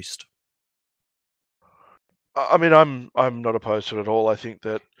increased? I mean, I'm not opposed to it at all. I think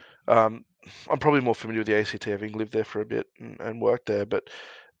that I'm probably more familiar with the ACT, having lived there for a bit and worked there, but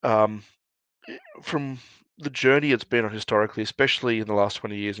from the journey it's been on historically, especially in the last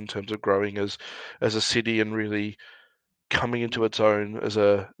 20 years, in terms of growing as a city and really coming into its own as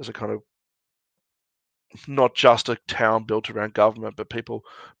a kind of not just a town built around government, but people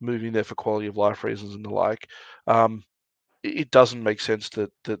moving there for quality of life reasons and the like. It doesn't make sense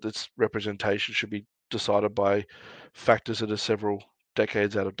that this representation should be decided by factors that are several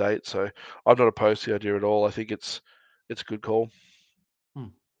decades out of date. So I'm not opposed to the idea at all. I think it's a good call.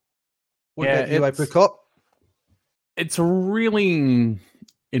 What about you, Apricot? It's a really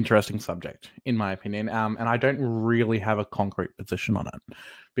interesting subject, in my opinion, and I don't really have a concrete position on it,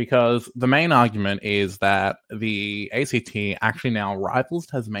 because the main argument is that the ACT actually now rivals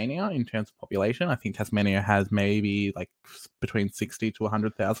Tasmania in terms of population. I think Tasmania has maybe like between 60 to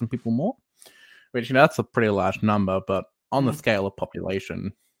 100,000 people more, which, that's a pretty large number, but on the scale of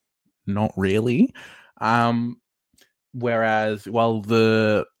population, not really. Whereas, while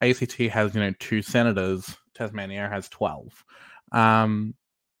the ACT has, 2 senators, Tasmania has 12. And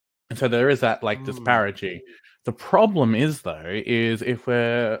so there is that disparity. The problem is, though, if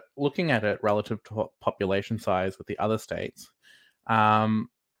we're looking at it relative to population size with the other states,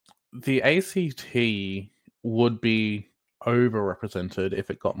 the ACT would be overrepresented if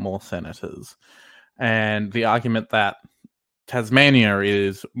it got more senators. And the argument that Tasmania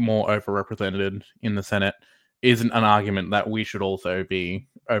is more overrepresented in the Senate isn't an argument that we should also be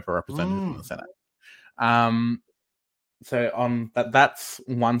overrepresented in the Senate. So on that's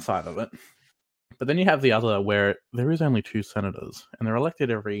one side of it. But then you have the other, where there is only 2 senators and they're elected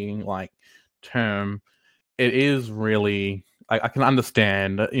every term. It is really I can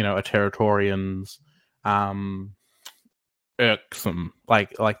understand, a Territorian's irksome,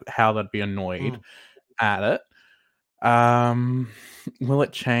 like how they'd be annoyed at it. Will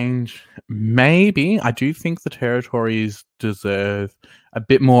it change? Maybe. I do think the territories deserve a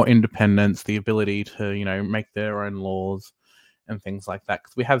bit more independence, the ability to, make their own laws and things like that.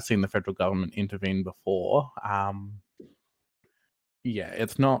 Because we have seen the federal government intervene before. Yeah,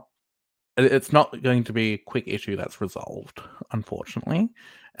 it's not going to be a quick issue that's resolved, unfortunately.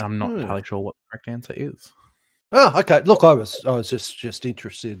 And I'm not entirely sure what the correct answer is. Oh, okay. Look, I was just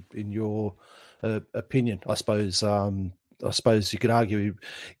interested in your opinion. I suppose you could argue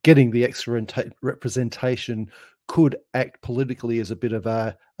getting the extra representation could act politically as a bit of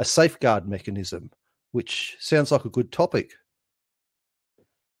a safeguard mechanism, which sounds like a good topic.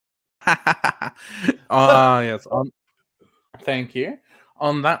 Yes. Thank you.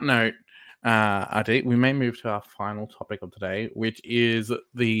 On that note, Ardeet, we may move to our final topic of today, which is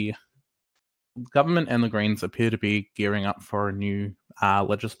the government and the Greens appear to be gearing up for a new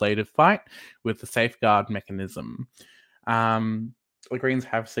legislative fight with the safeguard mechanism. The Greens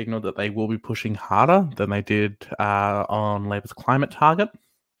have signalled that they will be pushing harder than they did on Labor's climate target,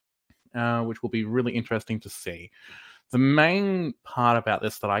 which will be really interesting to see. The main part about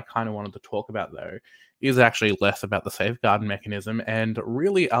this that I kind of wanted to talk about, though, is actually less about the safeguard mechanism and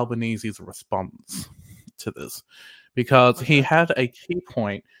really Albanese's response to this, because he had a key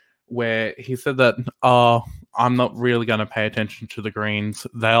point where he said that, I'm not really going to pay attention to the Greens.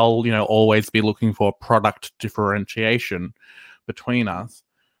 They'll, always be looking for product differentiation between us,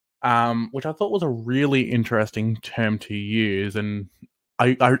 which I thought was a really interesting term to use. And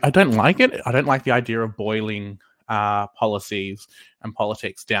I don't like it. I don't like the idea of boiling policies and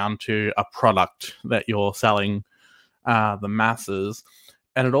politics down to a product that you're selling the masses.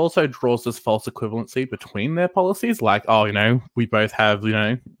 And it also draws this false equivalency between their policies, like, we both have,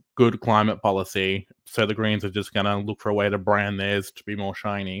 good climate policy, so the Greens are just going to look for a way to brand theirs to be more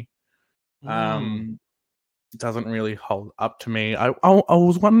shiny. Doesn't really hold up to me. I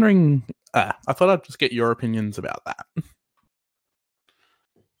was wondering, I thought I'd just get your opinions about that.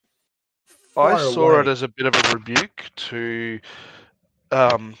 I saw it as a bit of a rebuke to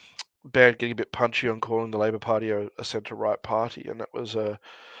Ban getting a bit punchy on calling the Labor Party a centre-right party, and that was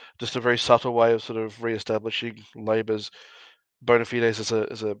just a very subtle way of sort of re-establishing Labor's bona fides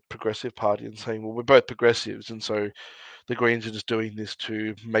as a progressive party and saying, well, we're both progressives, and so the Greens are just doing this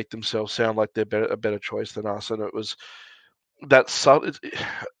to make themselves sound like they're a better choice than us. And it was that subtle.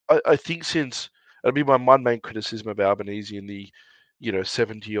 I think since it'll be my main criticism of Albanese in the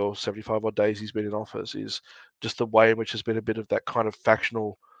 70 or 75 odd days he's been in office is just the way in which there's been a bit of that kind of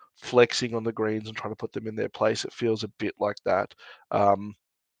factional flexing on the Greens and trying to put them in their place. It feels a bit like that. And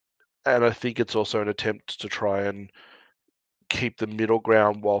I think it's also an attempt to try and keep the middle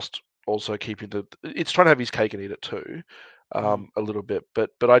ground whilst also keeping it's trying to have his cake and eat it too, a little bit.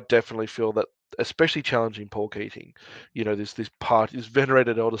 But I definitely feel that, especially challenging Paul Keating, this party, this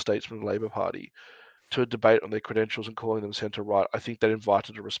venerated elder statesman of the Labor Party, to a debate on their credentials and calling them centre-right, I think that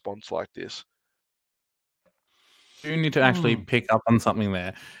invited a response like this. You need to actually pick up on something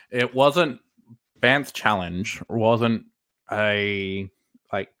there. It wasn't Bant's challenge, wasn't a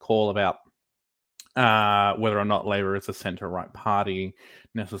call about whether or not Labor is a centre-right party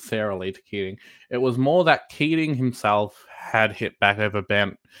necessarily to Keating. It was more that Keating himself had hit back over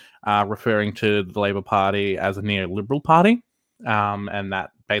Bant, referring to the Labor Party as a neoliberal party, and that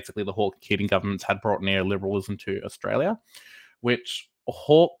basically the Hawke-Keating governments had brought neoliberalism to Australia, which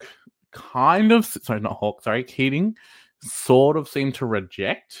Keating sort of seemed to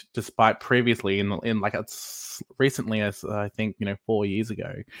reject, despite previously in as recently as I think 4 years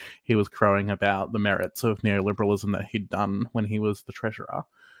ago, he was crowing about the merits of neoliberalism that he'd done when he was the Treasurer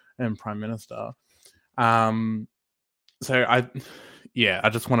and Prime Minister. So I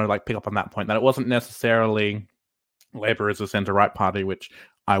just want to pick up on that point, that it wasn't necessarily Labor is a centre-right party, which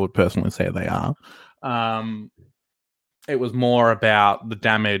I would personally say they are. It was more about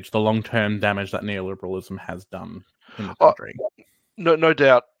the long-term damage that neoliberalism has done in the country. No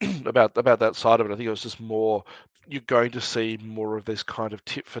doubt about that side of it. I think it was just more, you're going to see more of this kind of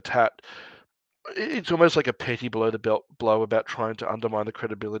tit for tat. It's almost like a petty below the belt blow about trying to undermine the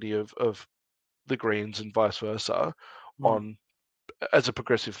credibility of the Greens and vice versa as a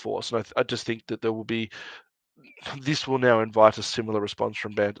progressive force. And I just think that this will now invite a similar response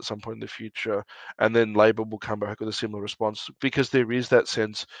from Bant at some point in the future, and then Labor will come back with a similar response, because there is that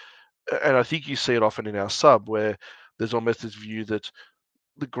sense, and I think you see it often in our sub, where there's almost this view that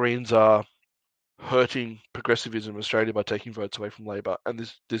the Greens are hurting progressivism in Australia by taking votes away from Labor, and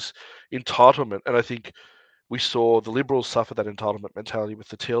this entitlement. And I think we saw the Liberals suffer that entitlement mentality with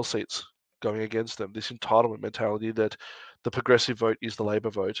the Teal seats going against them. This entitlement mentality that the progressive vote is the Labor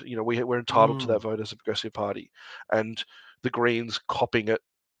vote. You know, we're entitled to that vote as a progressive party, and the Greens copying it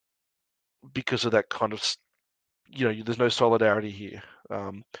because of that kind of, you know, there's no solidarity here.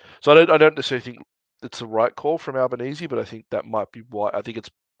 So I don't necessarily think it's the right call from Albanese, but I think that might be why. I think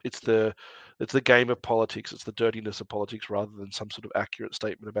it's the game of politics. It's the dirtiness of politics rather than some sort of accurate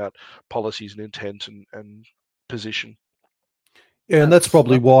statement about policies and intent and position. Yeah, and that's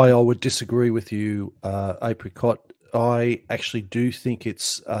probably why I would disagree with you, Apricot. I actually do think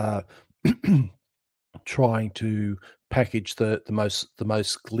it's trying to package the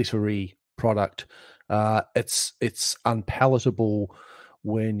most glittery product. It's unpalatable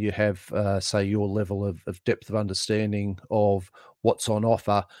when you have, say, your level of depth of understanding of what's on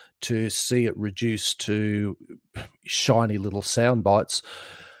offer, to see it reduced to shiny little sound bites.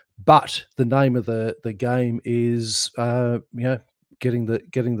 But the name of the game is, getting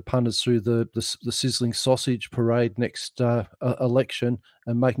the punters through the sizzling sausage parade next election,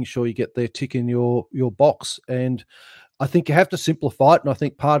 and making sure you get their tick in your box. And I think you have to simplify it, and I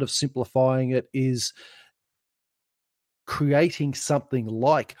think part of simplifying it is creating something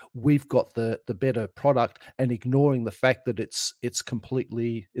like we've got the better product, and ignoring the fact that it's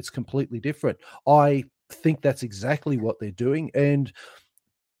completely different. I think that's exactly what they're doing, and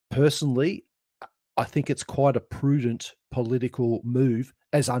personally, I think it's quite a prudent political move,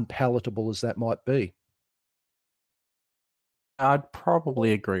 as unpalatable as that might be. I'd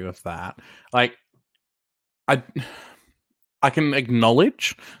probably agree with that. Like, I can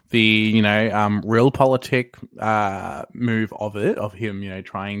acknowledge the, realpolitik move of him,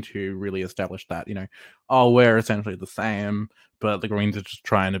 trying to really establish that, we're essentially the same, but the Greens are just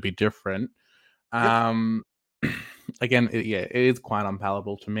trying to be different. Again, it is quite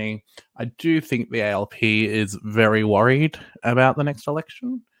unpalatable to me. I do think the ALP is very worried about the next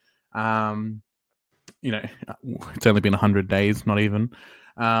election. It's only been 100 days, not even.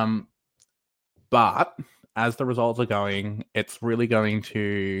 But as the results are going, it's really going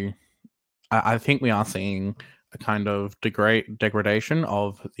to... I think we are seeing a kind of degradation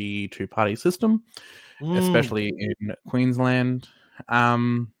of the two-party system, especially in Queensland.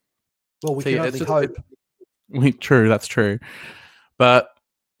 Well, we can only hope. True, that's true. But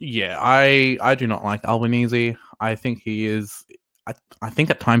yeah, I do not like Albanese. I think he is... I think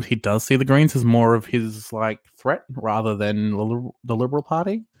at times he does see the Greens as more of his threat rather than the Liberal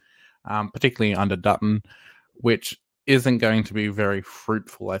Party, particularly under Dutton, which isn't going to be very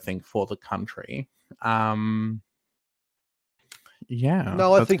fruitful, I think, for the country. No,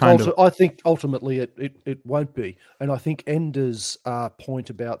 I think ultimately it won't be, and I think Ender's point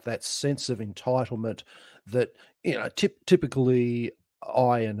about that sense of entitlement that typically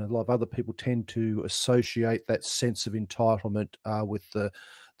I and a lot of other people tend to associate that sense of entitlement with the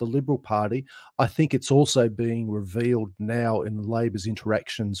Liberal Party. I think it's also being revealed now in Labor's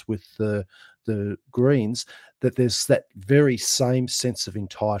interactions with the Greens that there's that very same sense of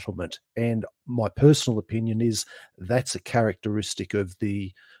entitlement. And my personal opinion is that's a characteristic of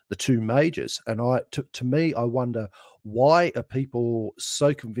the two majors. And to me, I wonder, why are people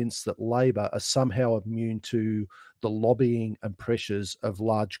so convinced that Labor are somehow immune to the lobbying and pressures of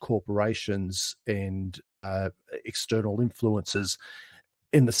large corporations and external influences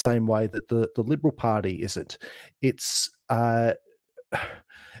in the same way that the Liberal Party isn't? It's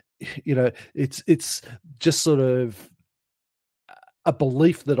it's just sort of a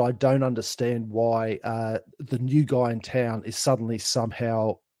belief that I don't understand why the new guy in town is suddenly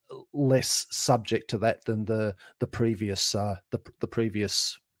somehow less subject to that than the previous the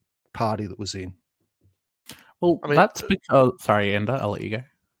previous party that was in. Well, that's because... sorry, Ender, I'll let you go.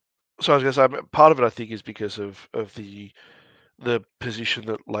 So I was going to say, part of it I think is because of the position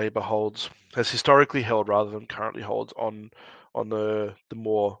that Labor has historically held rather than currently holds on the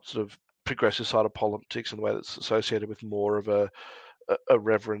more sort of progressive side of politics, and the way that's associated with more of a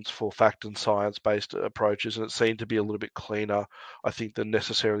reverence for fact and science-based approaches, and it's seen to be a little bit cleaner, I think, than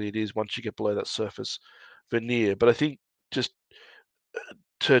necessarily it is once you get below that surface veneer. But I think just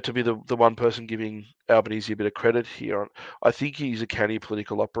to be the one person giving Albanese a bit of credit here, I think he's a canny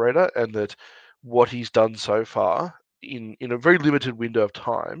political operator, and that what he's done so far in a very limited window of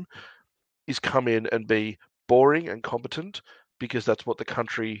time is come in and be boring and competent, because that's what the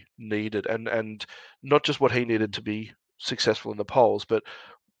country needed, and not just what he needed to be successful in the polls, but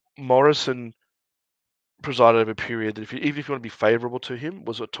Morrison presided over a period that, even if you want to be favourable to him,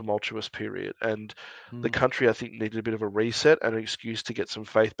 was a tumultuous period, and the country, I think, needed a bit of a reset and an excuse to get some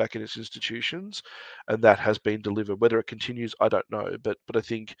faith back in its institutions, and that has been delivered. Whether it continues, I don't know, but I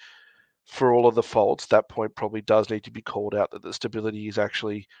think for all of the faults, that point probably does need to be called out, that the stability is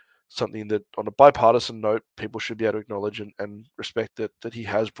actually something that, on a bipartisan note, people should be able to acknowledge and respect that he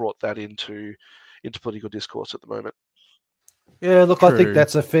has brought that into political discourse at the moment. Yeah, look, I think True.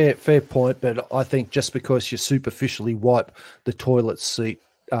 that's a fair point, but I think just because you superficially wipe the toilet seat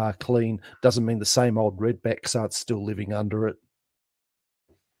clean doesn't mean the same old redbacks aren't still living under it.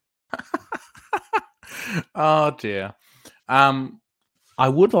 Oh dear. I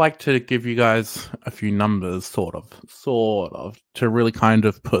would like to give you guys a few numbers, sort of, to really kind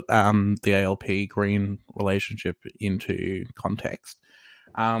of put the ALP Green relationship into context.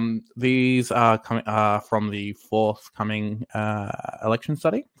 These are coming from the forthcoming election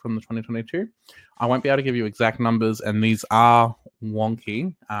study from the 2022. I won't be able to give you exact numbers, and these are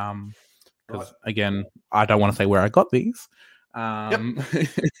wonky because, again, I don't want to say where I got these.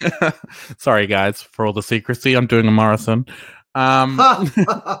 Sorry, guys, for all the secrecy. I'm doing a Morrison. But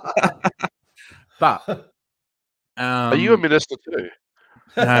Are you a minister too?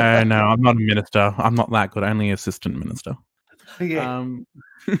 No, I'm not a minister. I'm not that good. Only assistant minister. Yeah.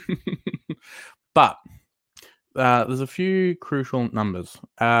 But there's a few crucial numbers.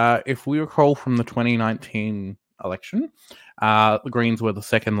 If we recall from the 2019 election, the Greens were the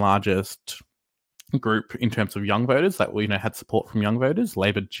second largest group in terms of young voters that had support from young voters.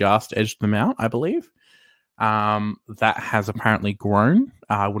 Labor just edged them out, I believe. That has apparently grown.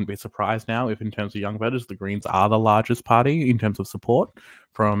 I wouldn't be surprised now if, in terms of young voters, the Greens are the largest party in terms of support.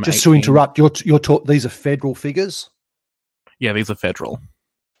 From just to interrupt, these are federal figures. Yeah, these are federal.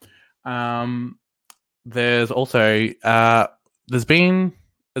 There's also it's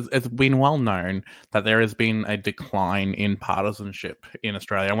been well known that there has been a decline in partisanship in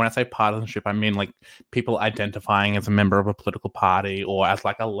Australia. And when I say partisanship, I mean like people identifying as a member of a political party or as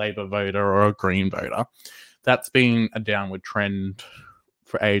like a Labor voter or a Green voter. That's been a downward trend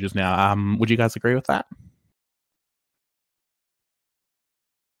for ages now. Would you guys agree with that?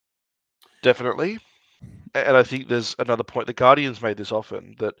 Definitely. And I think there's another point. The Guardian's made this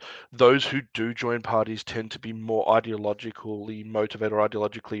often, that those who do join parties tend to be more ideologically motivated or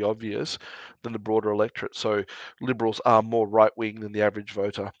ideologically obvious than the broader electorate. So Liberals are more right-wing than the average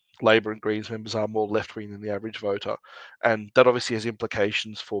voter. Labor and Greens members are more left-wing than the average voter. And that obviously has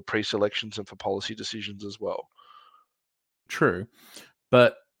implications for pre-selections and for policy decisions as well. True.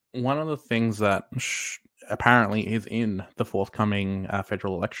 But one of the things that apparently is in the forthcoming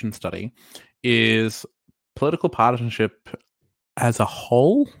federal election study is political partisanship as a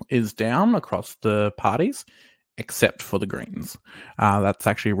whole is down across the parties, except for the Greens. That's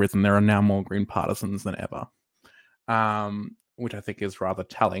actually risen. There are now more Green partisans than ever, which I think is rather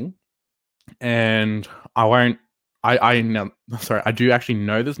telling. And I do actually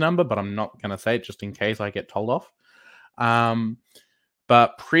know this number, but I'm not going to say it just in case I get told off.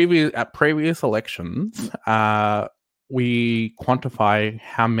 But at previous elections, we quantify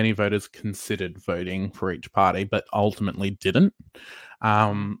how many voters considered voting for each party, but ultimately didn't.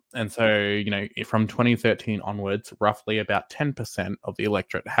 And so, from 2013 onwards, roughly about 10% of the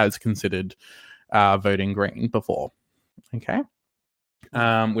electorate has considered voting Green before. Okay.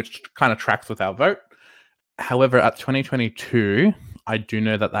 Which kind of tracks with our vote. However, at 2022, I do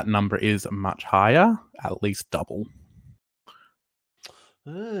know that number is much higher, at least double.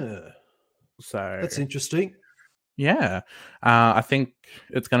 So that's interesting. Yeah, I think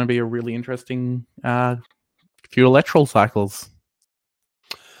it's going to be a really interesting few electoral cycles.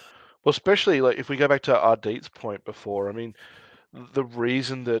 Well, especially like if we go back to Ardeet's point before, I mean, the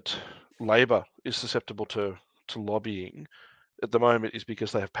reason that Labor is susceptible to lobbying at the moment is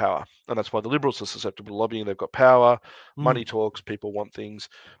because they have power, and that's why the Liberals are susceptible to lobbying. They've got power, money talks, people want things.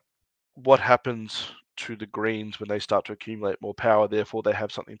 What happens to the Greens when they start to accumulate more power? Therefore, they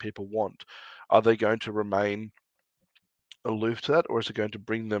have something people want. Are they going to remain aloof to that, or is it going to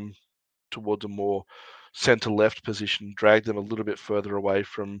bring them towards a more centre-left position, drag them a little bit further away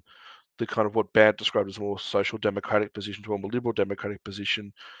from the kind of what Bant described as a more social democratic position to a more liberal democratic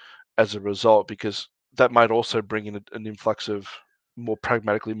position as a result? Because that might also bring in an influx of more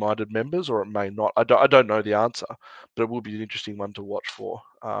pragmatically minded members, or it may not. I don't know the answer, but it will be an interesting one to watch for,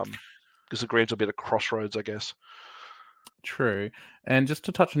 because the Greens will be at a crossroads, I guess. True. And just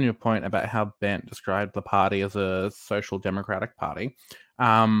to touch on your point about how Bent described the party as a social democratic party,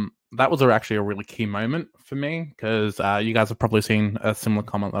 that was actually a really key moment for me, because you guys have probably seen a similar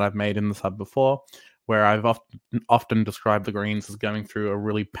comment that I've made in the sub before, where I've often described the Greens as going through a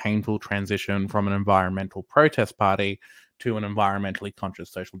really painful transition from an environmental protest party to an environmentally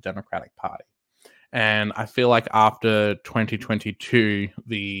conscious social democratic party. And I feel like after 2022,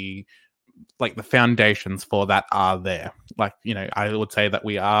 the foundations for that are there. I would say that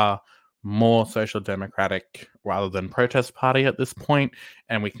we are more social democratic rather than protest party at this point,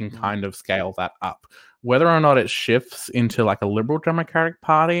 and we can kind of scale that up. Whether or not it shifts into like a liberal democratic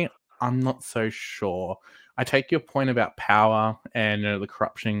party, I'm not so sure. I take your point about power and the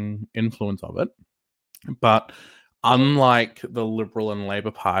corruption influence of it, but unlike the Liberal and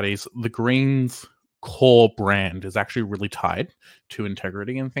Labour parties, the Greens' core brand is actually really tied to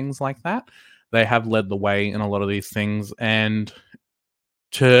integrity and things like that. They have led the way in a lot of these things, and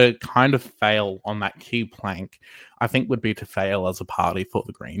to kind of fail on that key plank, I think would be to fail as a party for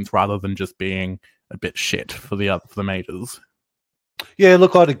the Greens rather than just being a bit shit for the majors. Yeah,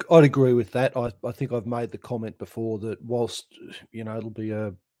 look, I'd agree with that. I think I've made the comment before that whilst it'll be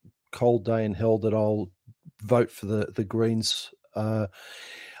a cold day in hell that I'll vote for the Greens,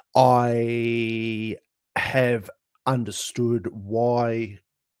 I have understood why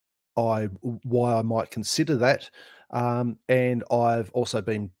I might consider that, and I've also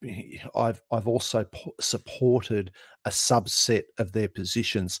supported a subset of their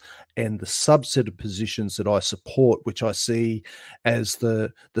positions, and the subset of positions that I support, which I see as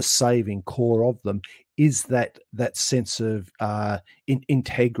the saving core of them, is that sense of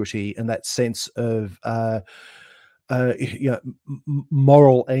integrity and that sense of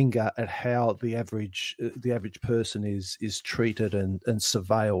moral anger at how the average person is treated and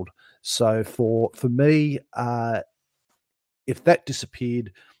surveilled. So for me, if that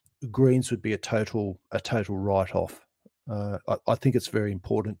disappeared, Greens would be a total write-off. I think it's very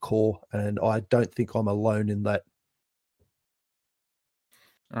important core, and I don't think I'm alone in that.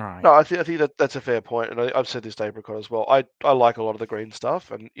 All right. No, I think that's a fair point, and I've said this to Apricot as well. I like a lot of the green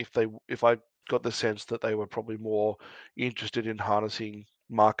stuff, and if I got the sense that they were probably more interested in harnessing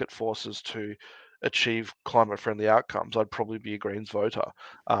market forces to achieve climate-friendly outcomes, I'd probably be a Greens voter.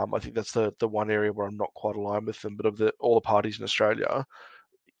 I think that's the one area where I'm not quite aligned with them. But of all the parties in Australia,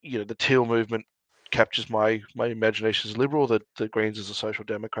 the teal movement captures my imagination as liberal. The Greens as a social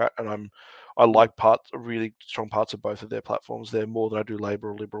democrat, and I like really strong parts of both of their platforms there more than I do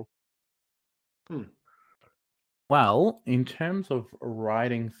Labor or Liberal. Well, in terms of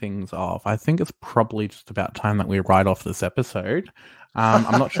writing things off, I think it's probably just about time that we write off this episode.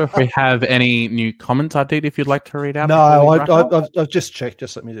 I'm not sure if we have any new comments, Ardeet, if you'd like to read out. No, I've just checked.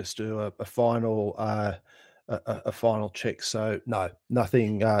 Just let me just do a final a final check. So no,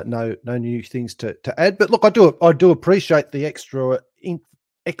 nothing, no new things to add. But look, I do appreciate the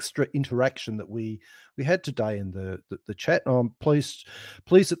extra interaction that we had today in the chat. I'm pleased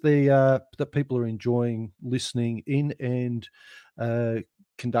that that people are enjoying listening in and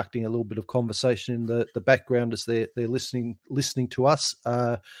conducting a little bit of conversation in the background as they're listening to us.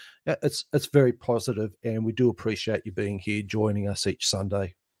 It's very positive, and we do appreciate you being here, joining us each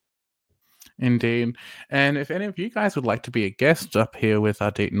Sunday. Indeed. And if any of you guys would like to be a guest up here with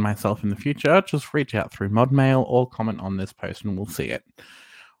Ardeet and myself in the future, just reach out through Modmail or comment on this post and we'll see it.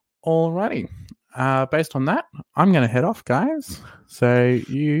 Alrighty. Based on that, I'm going to head off, guys. So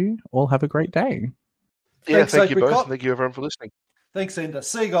you all have a great day. Yeah, thank you both. Thank you everyone for listening. Thanks, Ender.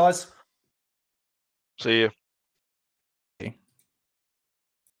 See you guys. See you.